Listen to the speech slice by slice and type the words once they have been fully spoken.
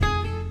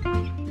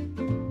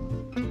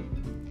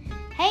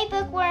Hey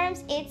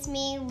bookworms, it's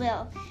me,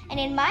 Lil, and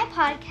in my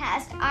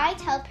podcast, I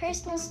tell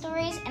personal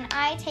stories and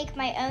I take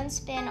my own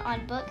spin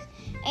on books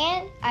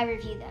and I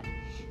review them.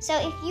 So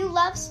if you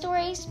love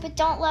stories but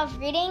don't love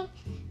reading,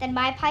 then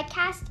my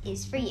podcast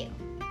is for you.